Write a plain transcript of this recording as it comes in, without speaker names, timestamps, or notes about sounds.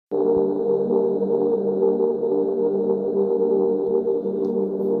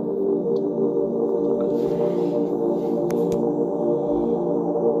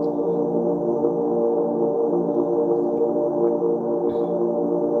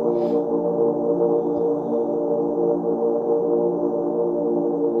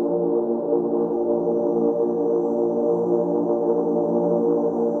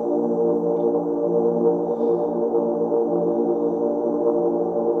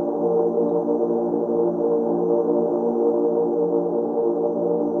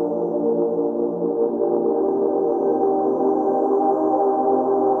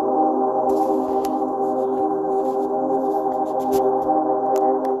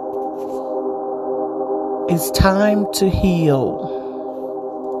It's time to heal.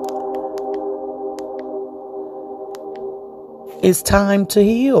 It's time to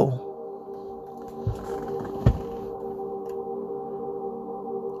heal.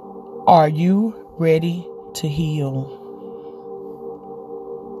 Are you ready to heal?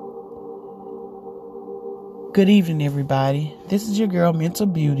 Good evening, everybody. This is your girl, Mental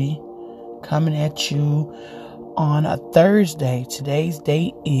Beauty, coming at you on a Thursday. Today's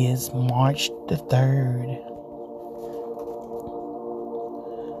date is March the 3rd.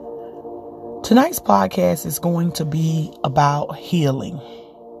 Tonight's podcast is going to be about healing.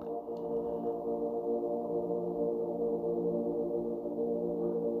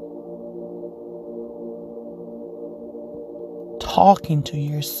 Talking to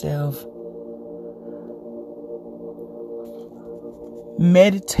yourself.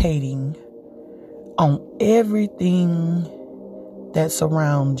 Meditating on everything that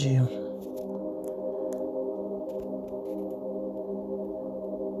surrounds you.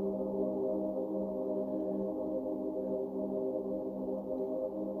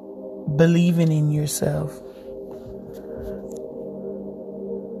 Believing in yourself.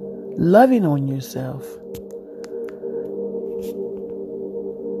 Loving on yourself.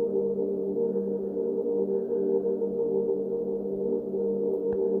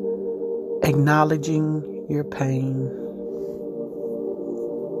 Acknowledging your pain.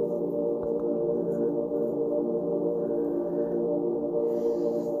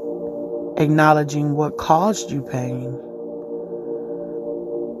 Acknowledging what caused you pain.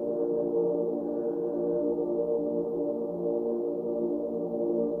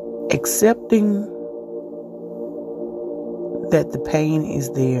 Accepting that the pain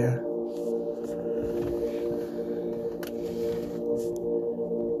is there.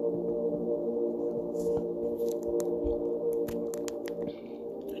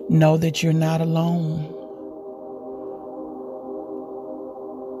 Know that you're not alone.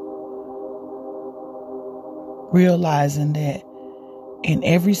 Realizing that in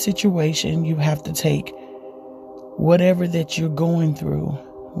every situation you have to take whatever that you're going through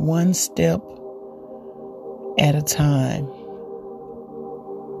one step at a time.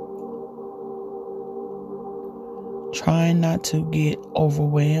 Trying not to get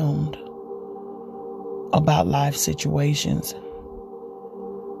overwhelmed about life situations.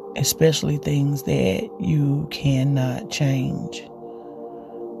 Especially things that you cannot change.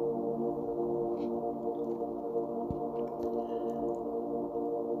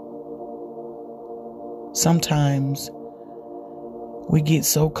 Sometimes we get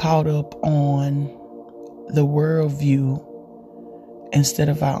so caught up on the world view instead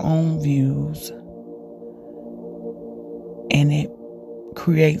of our own views. And it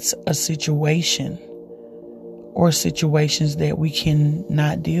creates a situation or situations that we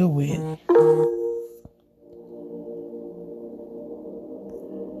cannot deal with.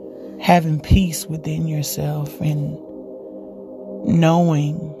 Having peace within yourself and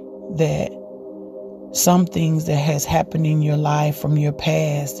knowing that some things that has happened in your life from your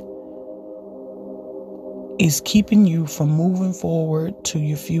past is keeping you from moving forward to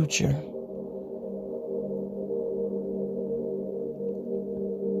your future.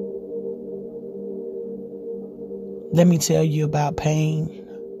 Let me tell you about pain.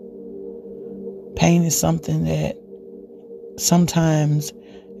 Pain is something that sometimes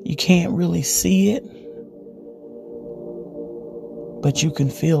you can't really see it, but you can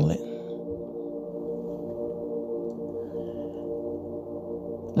feel it.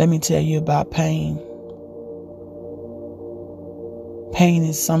 Let me tell you about pain. Pain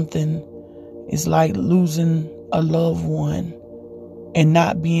is something, it's like losing a loved one and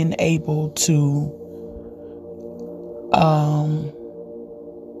not being able to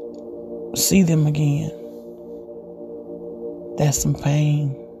see them again. That's some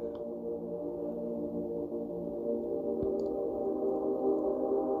pain.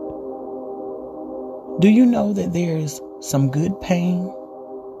 Do you know that there's some good pain?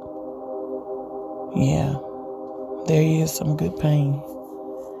 Yeah, there is some good pain.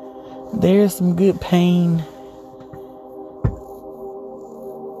 There's some good pain.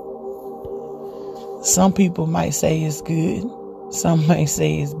 Some people might say it's good. Some might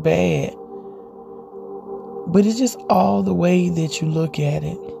say it's bad. But it's just all the way that you look at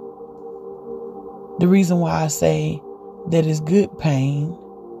it. The reason why I say that it's good pain,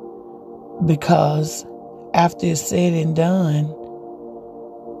 because after it's said and done,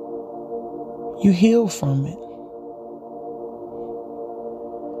 you heal from it.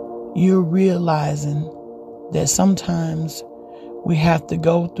 You're realizing that sometimes we have to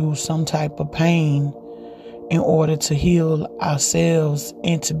go through some type of pain in order to heal ourselves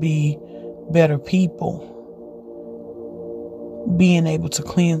and to be better people. being able to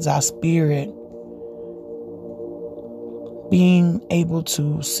cleanse our spirit, being able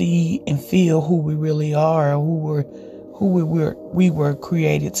to see and feel who we really are, we were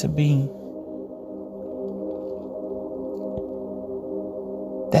created to be.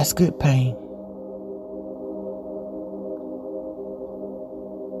 That's good pain.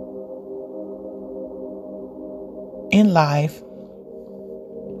 In life,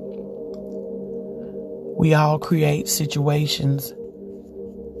 we all create situations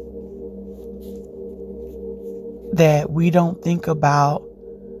that we don't think about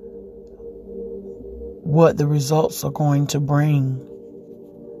what the results are going to bring.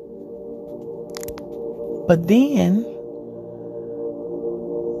 But then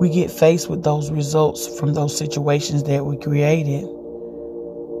we get faced with those results from those situations that we created,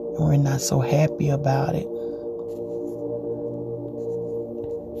 and we're not so happy about it.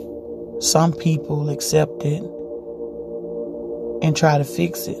 Some people accept it and try to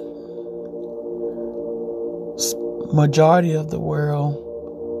fix it. Majority of the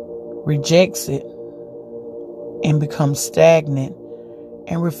world rejects it and becomes stagnant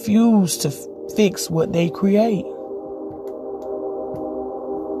and refuse to fix what they create.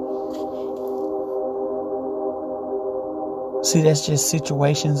 See, that's just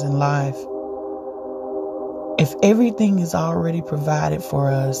situations in life. If everything is already provided for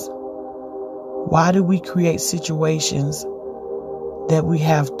us, why do we create situations that we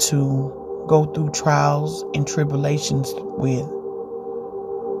have to go through trials and tribulations with?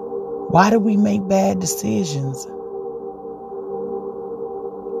 Why do we make bad decisions?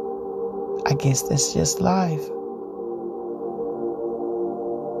 I guess that's just life.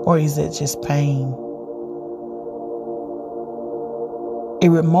 Or is it just pain? It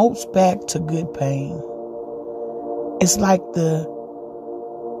remotes back to good pain. It's like the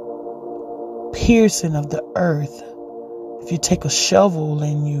piercing of the earth. If you take a shovel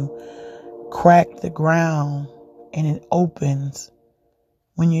and you crack the ground and it opens,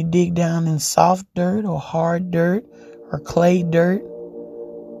 when you dig down in soft dirt or hard dirt or clay dirt,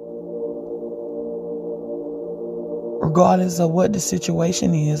 regardless of what the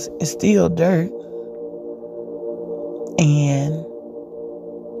situation is, it's still dirt. And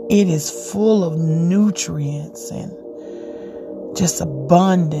it is full of nutrients and just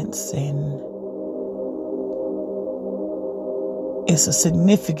abundance, and it's a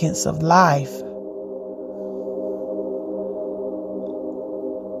significance of life.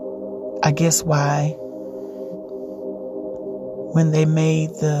 I guess why when they made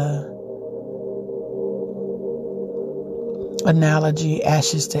the analogy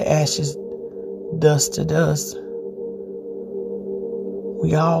ashes to ashes, dust to dust,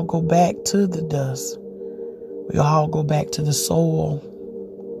 we all go back to the dust. We all go back to the soil.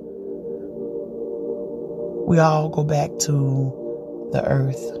 We all go back to the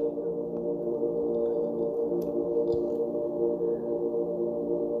earth.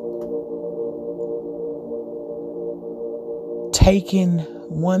 Taking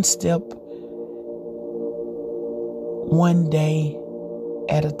one step, one day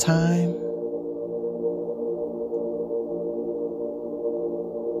at a time.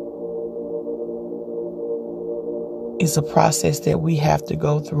 It's a process that we have to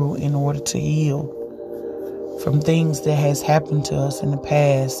go through in order to heal from things that has happened to us in the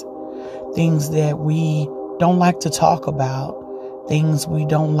past, things that we don't like to talk about, things we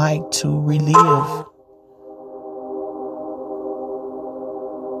don't like to relive.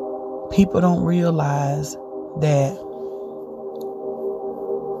 People don't realize that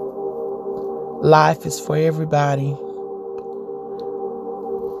life is for everybody.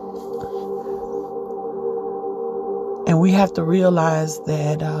 And we have to realize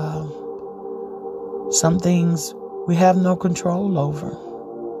that some things we have no control over.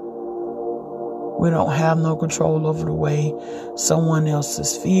 We don't have no control over the way someone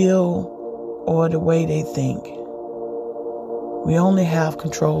else's feel or the way they think. We only have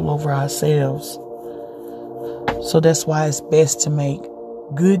control over ourselves. So that's why it's best to make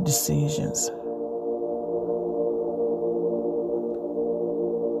good decisions.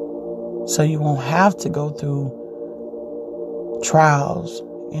 So you won't have to go through trials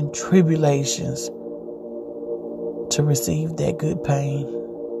and tribulations to receive that good pain.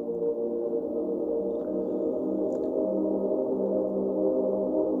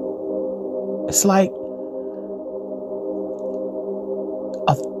 It's like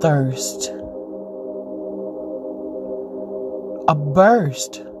a thirst, a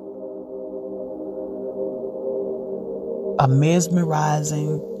burst, a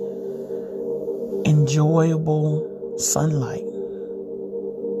mesmerizing, enjoyable sunlight.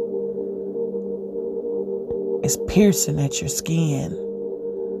 it's piercing at your skin.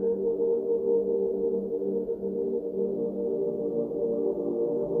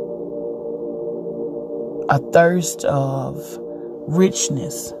 A thirst of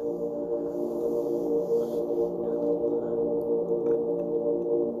richness.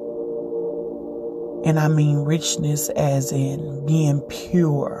 And I mean richness as in being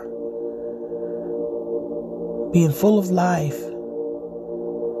pure, being full of life,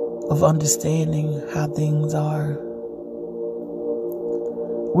 of understanding how things are.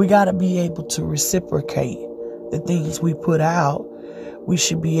 We got to be able to reciprocate the things we put out. We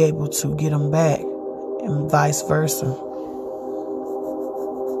should be able to get them back, and vice versa.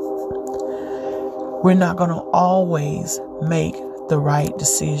 We're not going to always make the right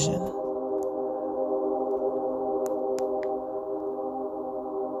decision.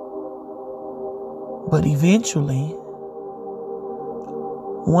 But eventually,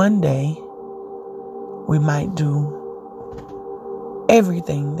 one day, we might do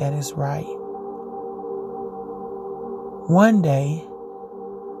everything that is right. One day,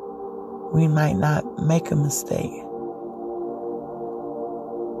 we might not make a mistake.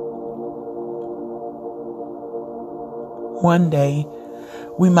 One day,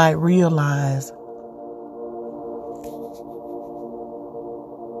 we might realize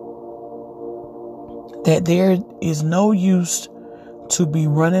that there is no use to be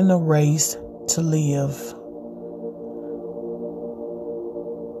running a race to live.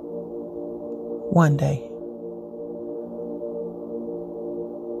 One day.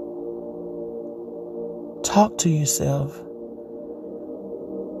 Talk to yourself.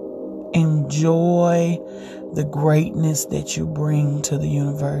 Enjoy the greatness that you bring to the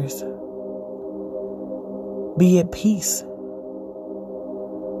universe. Be at peace.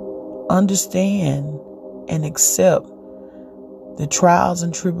 Understand and accept the trials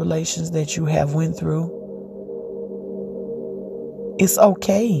and tribulations that you have went through. It's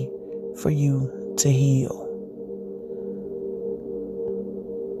okay for you to heal.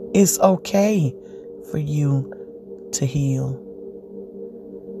 It's okay for you to heal.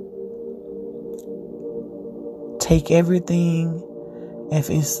 Take everything if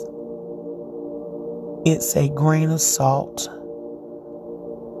it's a grain of salt.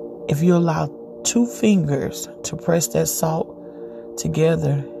 If you allow 2 fingers to press that salt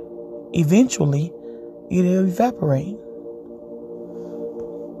together, eventually it'll evaporate.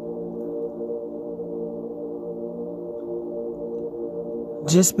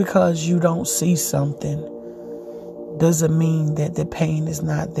 Just because you don't see something doesn't mean that the pain is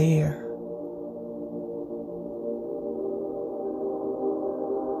not there.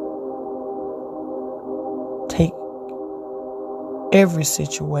 Take every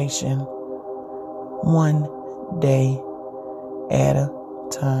situation one day at a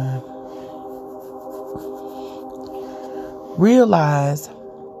time. Realize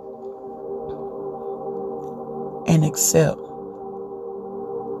and accept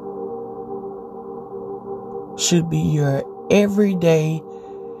should be your everyday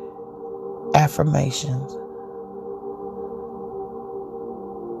affirmations.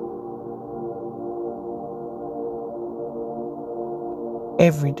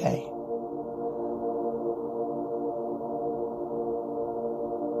 Every day.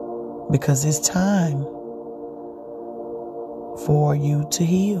 Because it's time for you to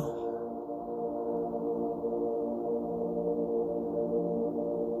heal.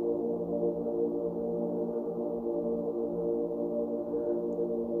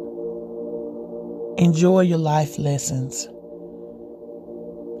 Enjoy your life lessons.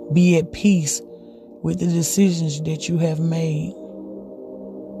 Be at peace with the decisions that you have made.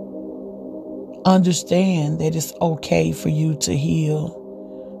 Understand that it's okay for you to heal.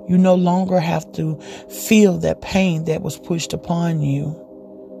 You no longer have to feel that pain that was pushed upon you,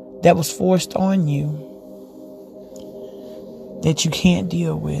 that was forced on you, that you can't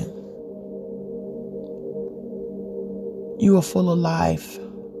deal with. You are full of life.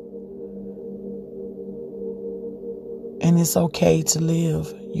 And it's okay to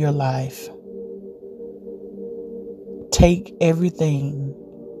live your life. Take everything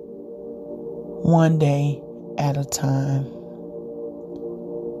one day at a time.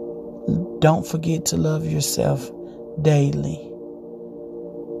 Don't forget to love yourself daily.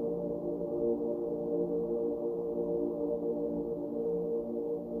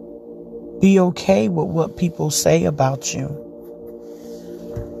 Be okay with what people say about you.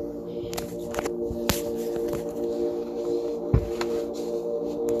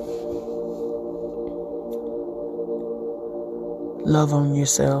 Love on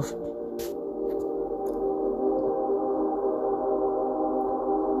yourself.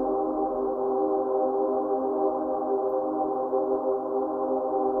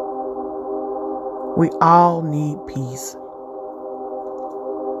 We all need peace.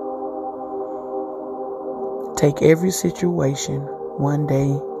 Take every situation one day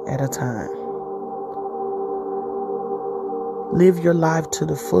at a time. Live your life to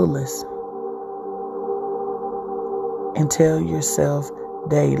the fullest and tell yourself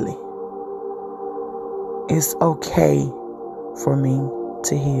daily, it's okay for me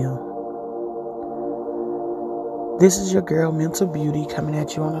to heal. This is your girl, Mental Beauty, coming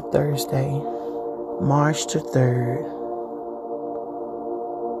at you on a Thursday, March the 3rd.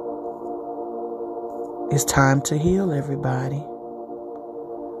 It's time to heal, everybody.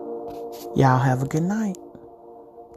 Y'all have a good night.